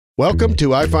Welcome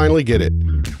to I Finally Get It.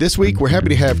 This week, we're happy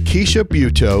to have Keesha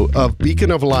Buteau of Beacon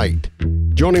of Light.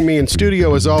 Joining me in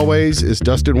studio, as always, is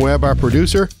Dustin Webb, our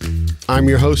producer. I'm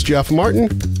your host, Jeff Martin.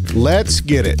 Let's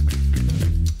get it.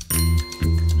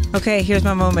 Okay, here's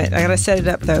my moment. I got to set it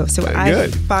up, though. So I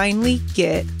finally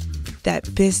get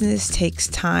that business takes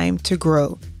time to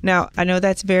grow. Now, I know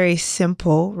that's very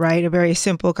simple, right? A very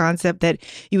simple concept that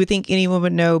you would think anyone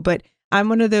would know, but I'm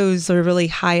one of those sort of really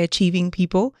high achieving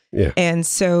people. Yeah. And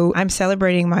so I'm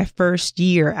celebrating my first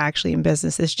year actually in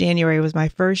business. This January was my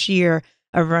first year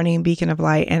of running Beacon of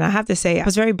Light. And I have to say, I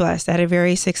was very blessed. I had a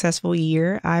very successful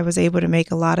year. I was able to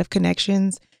make a lot of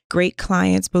connections, great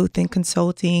clients, both in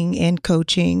consulting and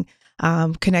coaching,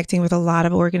 connecting with a lot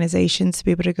of organizations to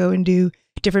be able to go and do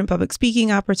different public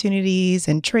speaking opportunities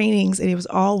and trainings. And it was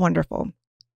all wonderful.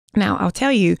 Now, I'll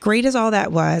tell you, great as all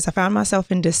that was, I found myself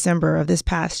in December of this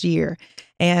past year,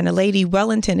 and a lady,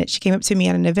 well-intended, she came up to me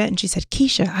at an event and she said,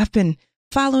 Keesha, I've been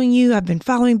following you. I've been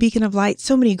following Beacon of Light.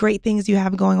 So many great things you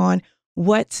have going on.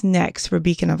 What's next for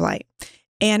Beacon of Light?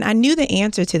 And I knew the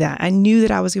answer to that. I knew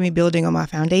that I was going to be building on my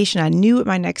foundation. I knew what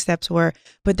my next steps were,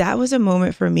 but that was a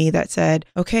moment for me that said,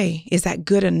 okay, is that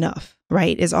good enough?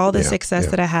 Right? Is all the success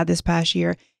that I had this past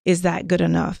year, is that good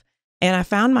enough? And I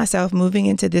found myself moving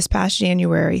into this past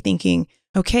January thinking,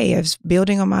 okay, I was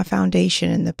building on my foundation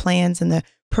and the plans and the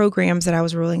programs that I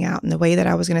was rolling out and the way that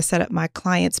I was going to set up my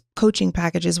clients' coaching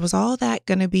packages. Was all that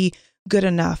going to be good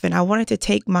enough? And I wanted to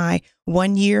take my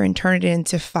 1 year and turn it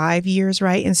into 5 years,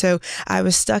 right? And so I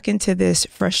was stuck into this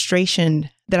frustration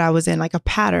that I was in, like a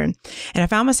pattern. And I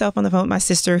found myself on the phone with my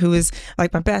sister, who is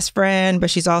like my best friend, but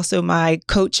she's also my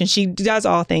coach and she does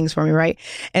all things for me, right?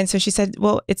 And so she said,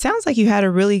 well, it sounds like you had a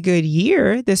really good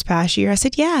year this past year. I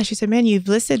said, yeah. She said, man, you've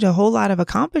listed a whole lot of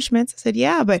accomplishments. I said,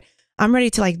 yeah, but I'm ready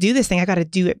to do this thing. I got to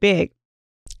do it big.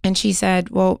 And she said,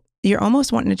 well, you're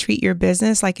almost wanting to treat your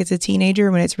business like it's a teenager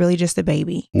when it's really just a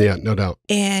baby. Yeah, no doubt.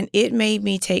 And it made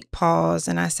me take pause.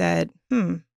 And I said,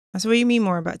 I said, what do you mean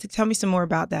more about? Tell me some more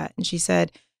about that. And she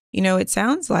said, it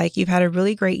sounds like you've had a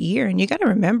really great year. And you got to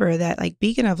remember that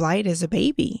Beacon of Light is a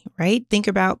baby, right? Think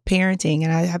about parenting.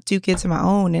 And I have 2 kids of my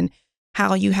own and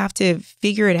how you have to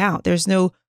figure it out. There's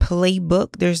no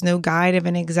playbook. There's no guide of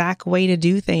an exact way to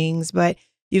do things, but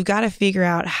you've got to figure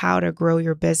out how to grow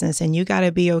your business, and you got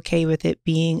to be okay with it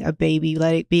being a baby.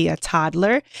 Let it be a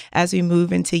toddler as we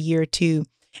move into year 2.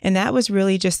 And that was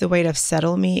really just the way to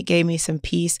settle me. It gave me some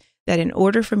peace that in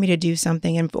order for me to do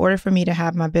something, in order for me to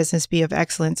have my business be of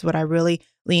excellence, what I really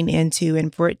lean into,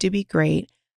 and for it to be great,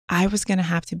 I was going to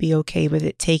have to be okay with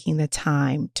it taking the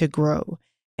time to grow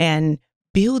and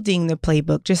building the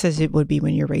playbook just as it would be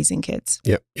when you're raising kids.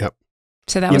 Yep.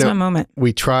 So that was my moment.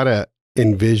 We try to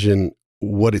envision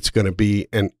what it's going to be,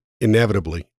 and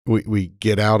inevitably we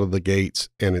get out of the gates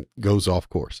and it goes off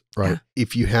course, right? Yeah.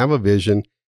 If you have a vision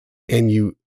and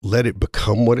you let it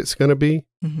become what it's going to be,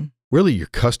 really your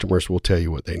customers will tell you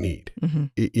what they need,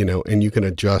 and you can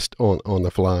adjust on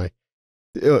the fly.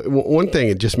 One thing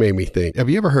it just made me think, have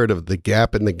you ever heard of The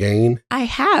Gap and the Gain? I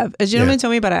have. A gentleman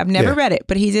told me about it. I've never read it,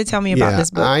 but he did tell me about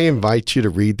this book. I invite you to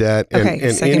read that.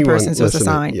 And second person, so it's a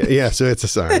sign. So it's a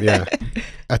sign, yeah.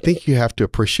 I think you have to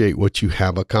appreciate what you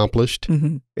have accomplished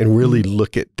and really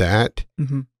look at that.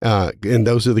 And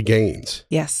those are the gains.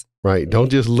 Yes. Right. Don't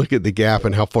just look at the gap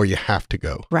and how far you have to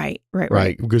go. Right.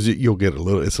 Because you'll get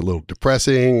it's a little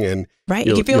depressing and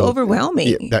it can feel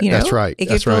overwhelming. That's right. It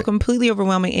can feel completely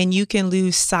overwhelming, and you can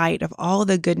lose sight of all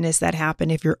the goodness that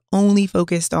happened if you're only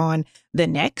focused on the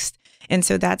next. And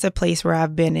so that's a place where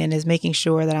I've been in, is making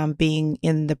sure that I'm being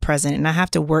in the present. And I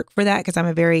have to work for that because I'm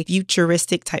a very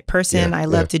futuristic type person. I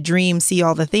love to dream, see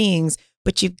all the things,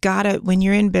 but you've got to, when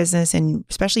you're in business and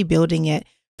especially building it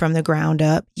from the ground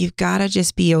up, you've got to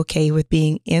just be okay with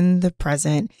being in the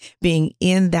present, being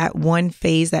in that one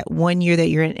phase, that 1 year that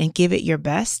you're in, and give it your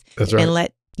best. That's right. And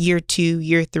let year 2,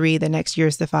 year 3, the next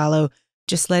years to follow,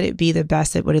 just let it be the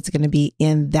best at what it's going to be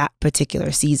in that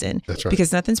particular season. That's right.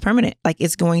 Because nothing's permanent.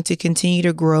 It's going to continue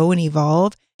to grow and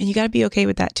evolve, and you got to be okay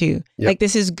with that too. Yep.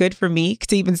 This is good for me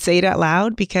to even say it out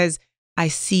loud because I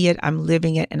see it, I'm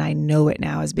living it, and I know it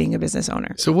now as being a business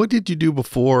owner. So what did you do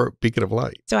before Beacon of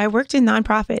Light? So I worked in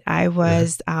nonprofit. I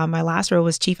was, my last role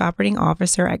was Chief Operating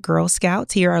Officer at Girl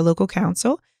Scouts here, our local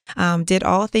council. Did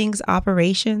all things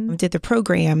operation, did the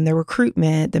program, the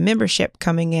recruitment, the membership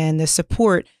coming in, the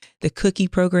support, the cookie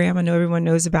program. I know everyone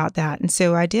knows about that. And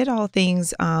so I did all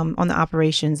things on the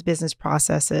operations, business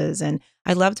processes, and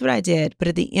I loved what I did. But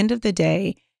at the end of the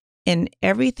day, in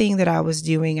everything that I was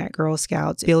doing at Girl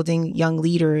Scouts, building young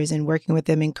leaders and working with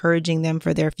them, encouraging them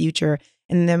for their future,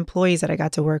 and the employees that I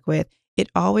got to work with, it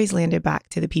always landed back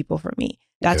to the people for me.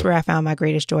 That's where I found my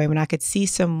greatest joy, when I could see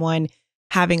someone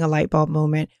having a light bulb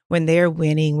moment, when they're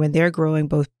winning, when they're growing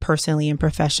both personally and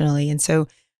professionally. And so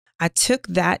I took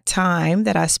that time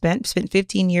that I spent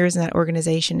 15 years in that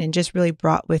organization and just really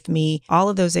brought with me all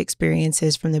of those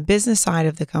experiences from the business side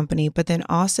of the company, but then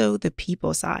also the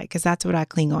people side, because that's what I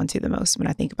cling on to the most when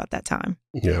I think about that time.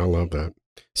 Yeah, I love that.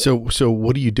 So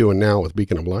what are you doing now with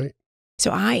Beacon of Light? So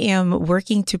I am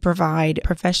working to provide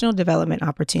professional development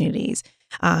opportunities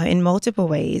in multiple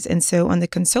ways. And so on the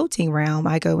consulting realm,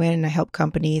 I go in and I help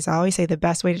companies. I always say the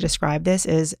best way to describe this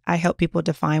is I help people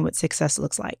define what success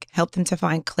looks like, help them to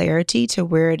find clarity to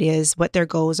where it is, what their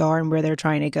goals are, and where they're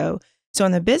trying to go. So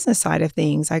on the business side of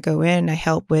things, I go in, I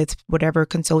help with whatever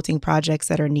consulting projects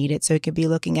that are needed. So it could be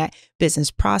looking at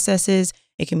business processes.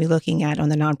 It can be looking at on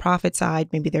the nonprofit side,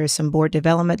 maybe there's some board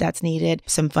development that's needed,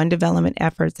 some fund development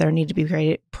efforts that are need to be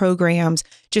created, programs,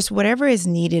 just whatever is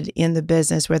needed in the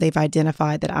business where they've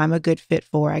identified that I'm a good fit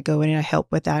for. I go in and I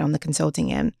help with that on the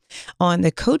consulting end. On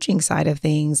the coaching side of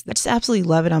things, I just absolutely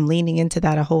love it. I'm leaning into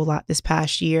that a whole lot this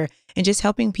past year and just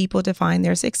helping people define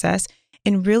their success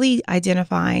and really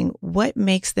identifying what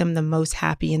makes them the most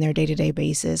happy in their day-to-day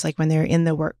basis, like when they're in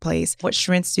the workplace, what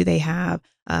strengths do they have?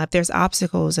 If there's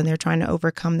obstacles and they're trying to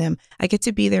overcome them, I get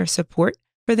to be their support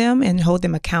for them and hold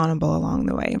them accountable along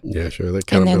the way. Yeah, sure. That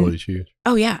accountability is huge.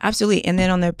 Oh, yeah, absolutely. And then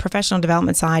on the professional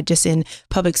development side, just in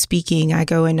public speaking, I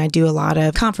go and I do a lot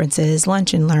of conferences,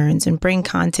 lunch and learns, and bring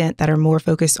content that are more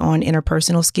focused on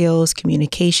interpersonal skills,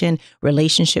 communication,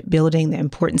 relationship building, the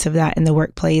importance of that in the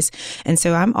workplace. And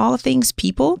so I'm all things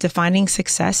people, defining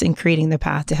success and creating the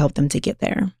path to help them to get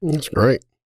there. That's great.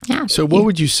 Yeah. So what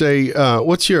would you say,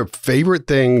 what's your favorite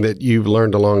thing that you've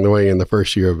learned along the way in the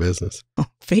first year of business?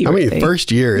 Favorite thing.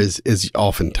 First year is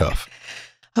often tough.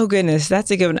 Oh, goodness.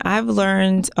 That's a good one. I've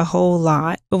learned a whole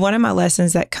lot. But one of my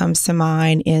lessons that comes to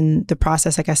mind in the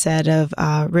process, like I said, of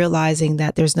realizing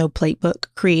that there's no playbook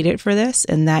created for this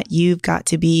and that you've got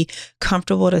to be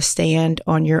comfortable to stand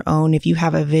on your own. If you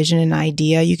have a vision and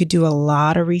idea, you could do a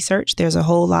lot of research. There's a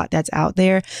whole lot that's out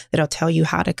there that'll tell you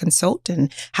how to consult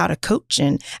and how to coach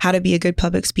and how to be a good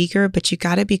public speaker. But you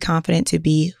got to be confident to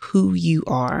be who you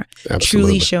are,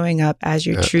 truly showing up as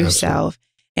your true self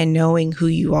and knowing who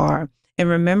you are. And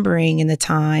remembering in the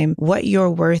time what your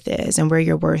worth is and where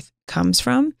your worth comes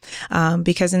from.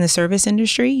 Because in the service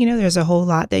industry, you know, there's a whole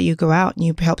lot that you go out and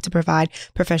you help to provide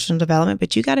professional development,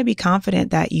 but you got to be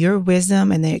confident that your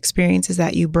wisdom and the experiences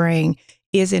that you bring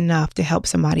is enough to help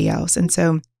somebody else. And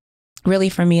so really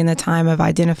for me in the time of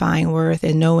identifying worth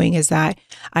and knowing is that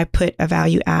I put a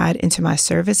value add into my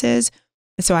services.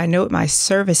 So I know what my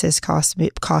services cost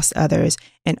others,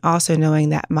 and also knowing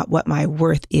that what my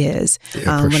worth is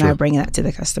when I bring that to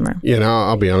the customer. Yeah, and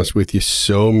I'll be honest with you,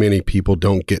 so many people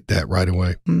don't get that right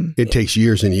away. It takes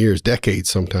years and years,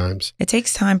 decades sometimes. It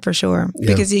takes time for sure,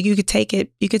 because you could take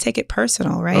it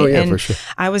personal, right? Oh yeah, and for sure.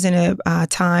 I was in a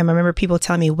time, I remember people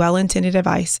telling me well-intended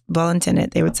advice,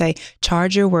 well-intended. They would say,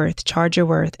 charge your worth.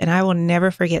 And I will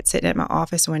never forget sitting at my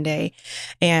office one day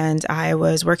and I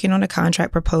was working on a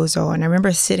contract proposal. And I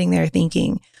remember sitting there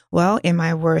thinking, well, am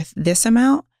I worth this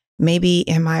amount? Maybe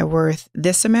am I worth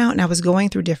this amount? And I was going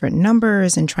through different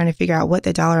numbers and trying to figure out what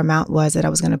the dollar amount was that I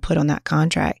was going to put on that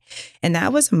contract. And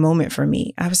that was a moment for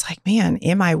me. I was like, man,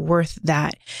 am I worth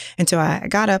that? And so I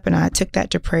got up and I took that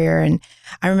to prayer. And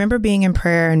I remember being in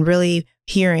prayer and really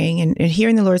hearing and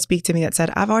hearing the Lord speak to me that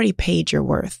said, I've already paid your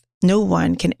worth. No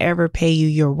one can ever pay you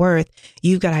your worth.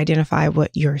 You've got to identify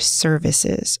what your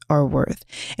services are worth.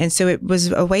 And so it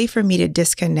was a way for me to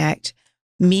disconnect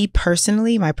me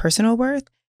personally, my personal worth,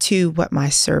 to what my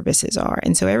services are.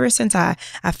 And so ever since I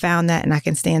found that and I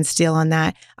can stand still on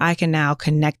that, I can now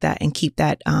connect that and keep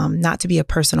that not to be a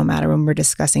personal matter when we're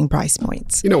discussing price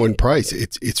points. You know, in price,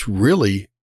 it's really,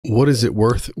 what is it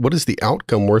worth? What is the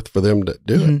outcome worth for them to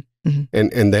do it?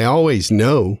 And they always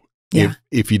know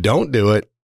if you don't do it,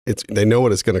 they know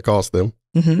what it's going to cost them.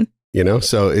 You know,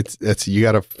 so you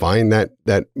got to find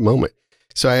that moment.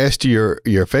 So I asked you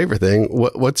your favorite thing.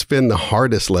 What's been the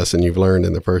hardest lesson you've learned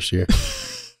in the first year?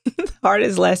 The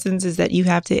hardest lessons is that you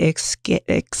have to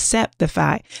accept the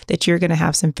fact that you're going to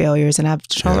have some failures. And I've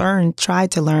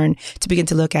tried to learn to begin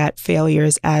to look at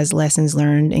failures as lessons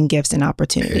learned and gifts and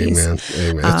opportunities.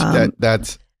 Amen.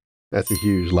 That's a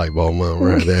huge light bulb moment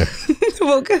right there.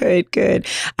 Well, good.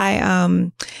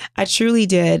 I truly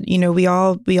did. You know, we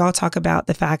all talk about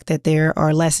the fact that there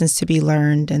are lessons to be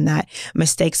learned and that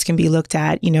mistakes can be looked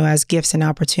at, you know, as gifts and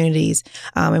opportunities.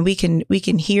 And we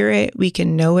can hear it, we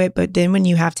can know it, but then when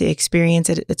you have to experience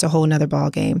it, it's a whole nother ball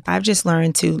game. I've just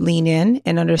learned to lean in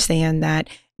and understand that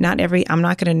I'm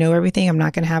not going to know everything. I'm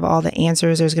not going to have all the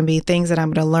answers. There's going to be things that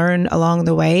I'm going to learn along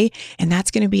the way. And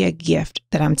that's going to be a gift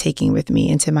that I'm taking with me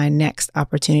into my next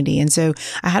opportunity. And so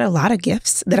I had a lot of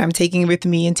gifts that I'm taking with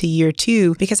me into year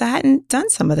 2 because I hadn't done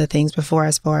some of the things before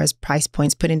as far as price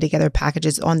points, putting together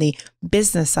packages on the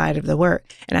business side of the work.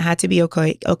 And I had to be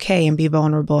okay and be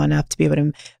vulnerable enough to be able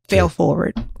to fail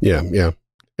forward. Yeah. Yeah.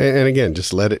 And again,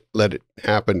 just let it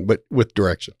happen, but with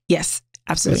direction. Yes,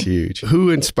 absolutely. That's huge.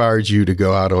 Who inspired you to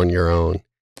go out on your own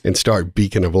and start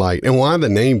Beacon of Light? And why the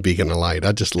name Beacon of Light?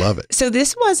 I just love it. So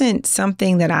this wasn't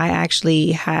something that I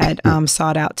actually had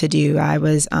sought out to do. I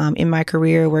was in my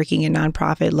career working in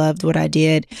nonprofit, loved what I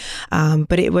did.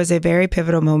 But it was a very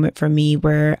pivotal moment for me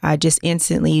where I just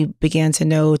instantly began to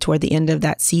know toward the end of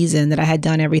that season that I had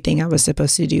done everything I was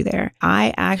supposed to do there.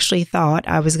 I actually thought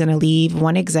I was going to leave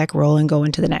one exec role and go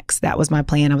into the next. That was my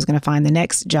plan. I was going to find the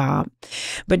next job.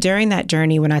 But during that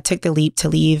journey, when I took the leap to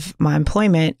leave my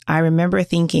employment, I remember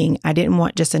thinking, I didn't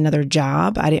want just another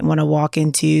job. I didn't want to walk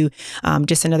into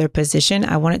just another position.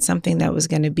 I wanted something that was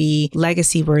going to be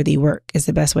legacy worthy work is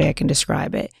the best way I can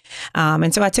describe it.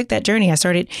 And so I took that journey. I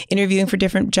started interviewing for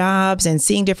different jobs and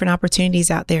seeing different opportunities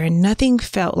out there, and nothing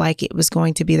felt like it was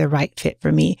going to be the right fit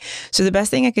for me. So the best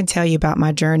thing I can tell you about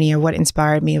my journey or what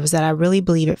inspired me was that I really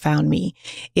believe it found me.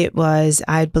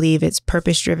 I believe it's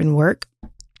purpose-driven work.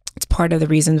 It's part of the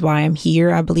reasons why I'm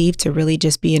here, I believe, to really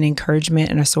just be an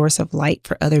encouragement and a source of light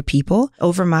for other people.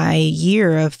 Over my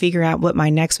year of figuring out what my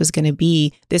next was going to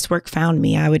be, this work found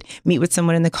me. I would meet with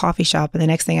someone in the coffee shop, and the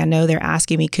next thing I know, they're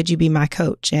asking me, could you be my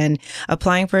coach? And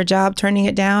applying for a job, turning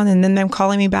it down, and then them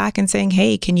calling me back and saying,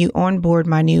 hey, can you onboard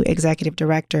my new executive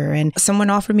director? And someone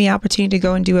offered me opportunity to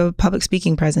go and do a public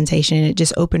speaking presentation, and it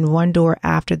just opened one door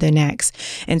after the next.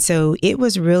 And so it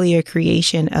was really a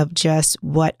creation of just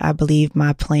what I believe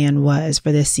my plan was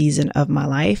for this season of my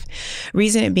life.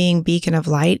 Reason it being Beacon of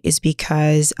Light is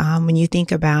because when you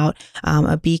think about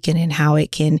a beacon and how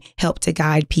it can help to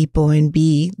guide people and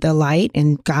be the light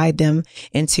and guide them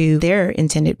into their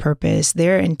intended purpose,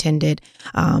 their intended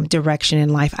direction in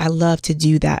life, I love to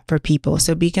do that for people.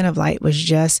 So Beacon of Light was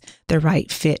just the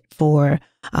right fit for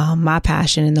my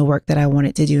passion and the work that I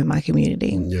wanted to do in my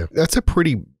community. Yeah, that's a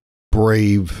pretty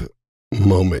brave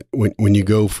moment when you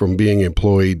go from being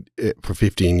employed for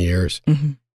 15 years.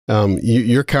 Mm-hmm.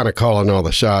 You're kind of calling all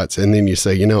the shots, and then you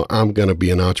say, I'm going to be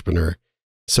an entrepreneur.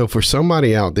 So for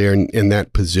somebody out there in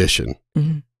that position,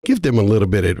 mm-hmm. give them a little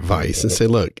bit of advice and say,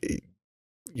 look,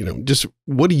 just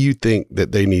what do you think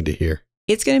that they need to hear?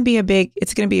 It's going to be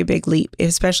a big leap,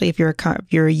 especially if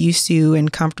you're used to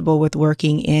and comfortable with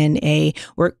working in a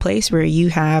workplace where you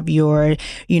have your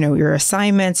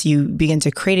assignments, you begin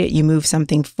to create it, you move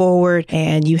something forward,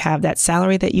 and you have that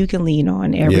salary that you can lean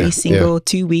on every single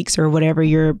 2 weeks or whatever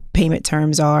your payment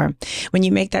terms are. When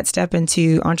you make that step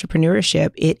into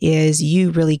entrepreneurship, it is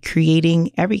you really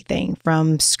creating everything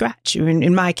from scratch.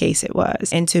 In my case, it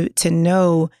was. And to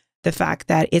know the fact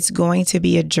that it's going to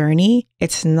be a journey.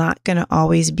 It's not going to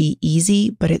always be easy,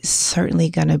 but it's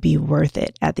certainly going to be worth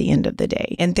it at the end of the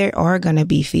day. And there are going to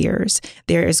be fears.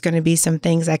 There is going to be some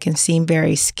things that can seem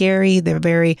very scary. They're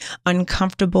very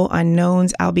uncomfortable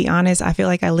unknowns. I'll be honest, I feel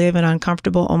like I live in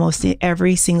uncomfortable almost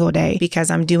every single day because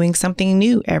I'm doing something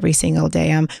new every single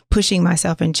day. I'm pushing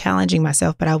myself and challenging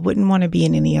myself, but I wouldn't want to be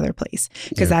in any other place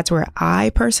because that's where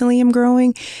I personally am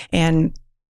growing. And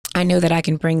I know that I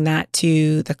can bring that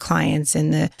to the clients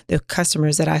and the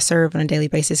customers that I serve on a daily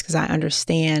basis because I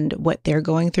understand what they're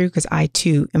going through because I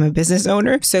too am a business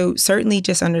owner. So certainly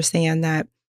just understand that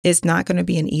it's not going to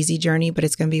be an easy journey, but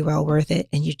it's going to be well worth it.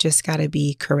 And you just got to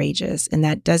be courageous. And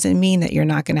that doesn't mean that you're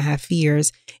not going to have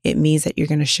fears. It means that you're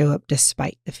going to show up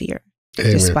despite the fear,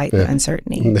 Amen. Despite the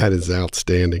uncertainty. That is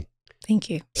outstanding. Thank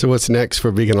you. So what's next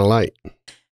for Beacon of Light?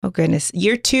 Oh, goodness.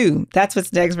 Year 2. That's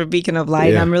what's next for Beacon of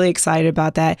Light. Yeah. I'm really excited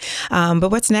about that.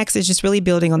 But what's next is just really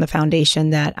building on the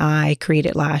foundation that I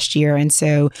created last year. And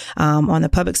so on the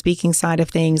public speaking side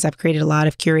of things, I've created a lot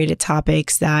of curated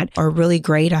topics that are really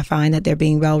great. I find that they're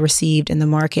being well received in the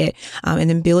market. And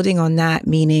then building on that,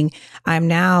 meaning I'm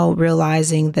now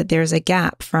realizing that there's a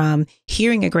gap from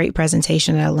hearing a great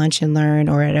presentation at a lunch and learn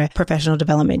or at a professional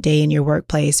development day in your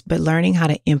workplace, but learning how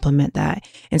to implement that.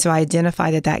 And so I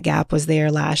identified that gap was there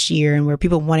last year and where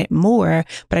people wanted more,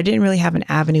 but I didn't really have an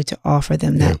avenue to offer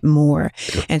them that more.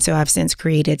 Yeah. And so I've since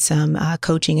created some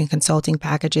coaching and consulting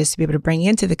packages to be able to bring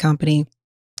into the company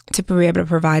to be able to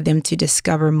provide them to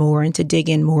discover more and to dig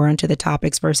in more into the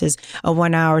topics versus a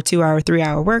 1 hour, 2 hour, 3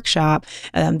 hour workshop.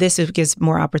 This gives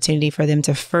more opportunity for them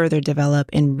to further develop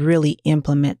and really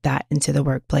implement that into the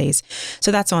workplace.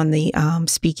 So that's on the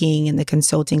speaking and the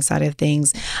consulting side of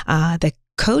things. The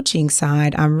coaching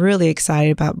side, I'm really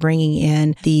excited about bringing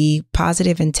in the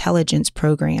positive intelligence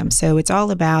program. So it's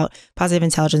all about, positive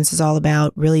intelligence is all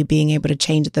about really being able to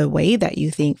change the way that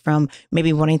you think from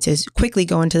maybe wanting to quickly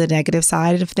go into the negative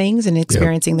side of things and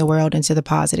experiencing the world into the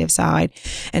positive side.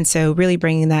 And so really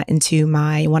bringing that into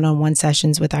my one-on-one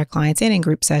sessions with our clients and in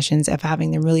group sessions of having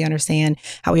them really understand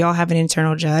how we all have an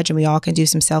internal judge and we all can do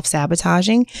some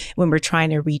self-sabotaging when we're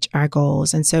trying to reach our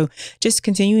goals. And so just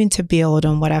continuing to build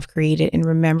on what I've created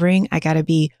and remembering I got to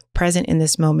be present in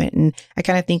this moment. And I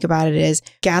kind of think about it as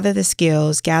gather the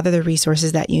skills, gather the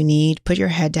resources that you need, put your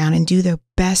head down and do the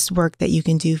best work that you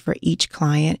can do for each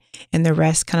client. And the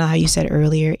rest, kind of how you said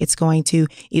earlier, it's going to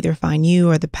either find you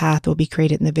or the path will be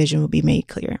created and the vision will be made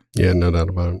clear. Yeah, no doubt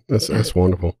about it. That's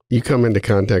wonderful. You come into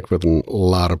contact with a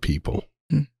lot of people.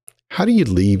 How do you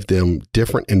leave them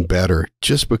different and better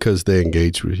just because they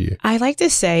engage with you? I like to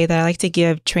say that I like to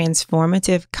give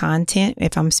transformative content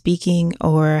if I'm speaking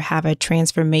or have a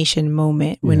transformation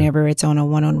moment whenever it's on a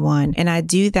one-on-one. And I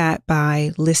do that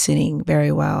by listening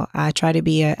very well. I try to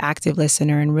be an active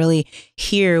listener and really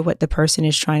hear what the person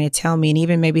is trying to tell me, and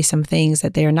even maybe some things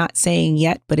that they're not saying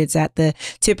yet, but it's at the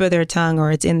tip of their tongue or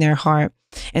it's in their heart.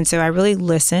 And so I really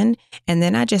listen, and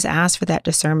then I just ask for that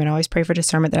discernment. I always pray for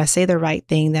discernment that I say the right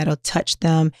thing that'll touch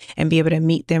them and be able to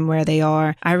meet them where they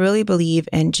are. I really believe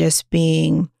in just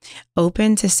being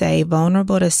open to say,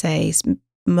 vulnerable to say.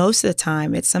 Most of the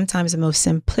time, it's sometimes the most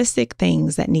simplistic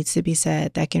things that needs to be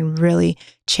said that can really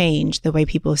change the way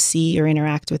people see or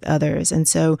interact with others. And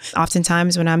so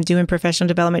oftentimes when I'm doing professional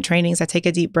development trainings, I take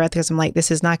a deep breath because I'm like, this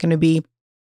is not going to be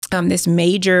this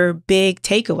major big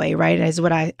takeaway, right? Is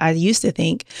what I used to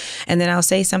think. And then I'll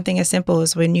say something as simple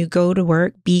as when you go to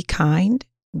work, be kind,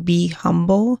 be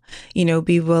humble,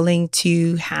 be willing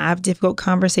to have difficult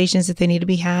conversations if they need to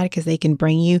be had because they can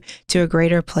bring you to a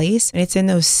greater place. And it's in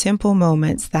those simple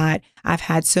moments that I've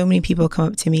had so many people come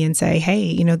up to me and say,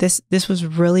 hey, this was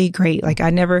really great. Like I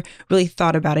never really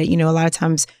thought about it. A lot of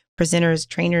times presenters,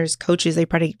 trainers, coaches, they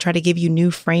try to give you new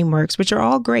frameworks, which are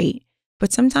all great.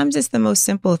 But sometimes it's the most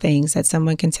simple things that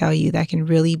someone can tell you that can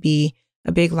really be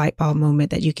a big light bulb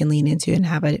moment that you can lean into and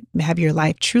have your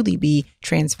life truly be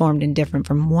transformed and different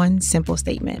from one simple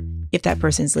statement, if that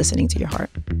person's listening to your heart.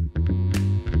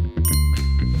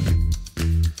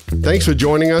 Thanks for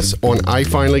joining us on I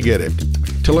Finally Get It.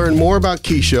 To learn more about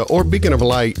Keesha or Beacon of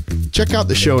Light, check out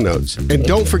the show notes. And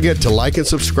don't forget to like and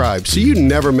subscribe so you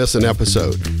never miss an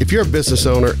episode. If you're a business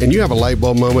owner and you have a light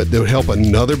bulb moment that would help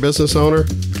another business owner,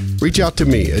 reach out to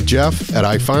me at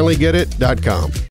jeff@ifinallygetit.com.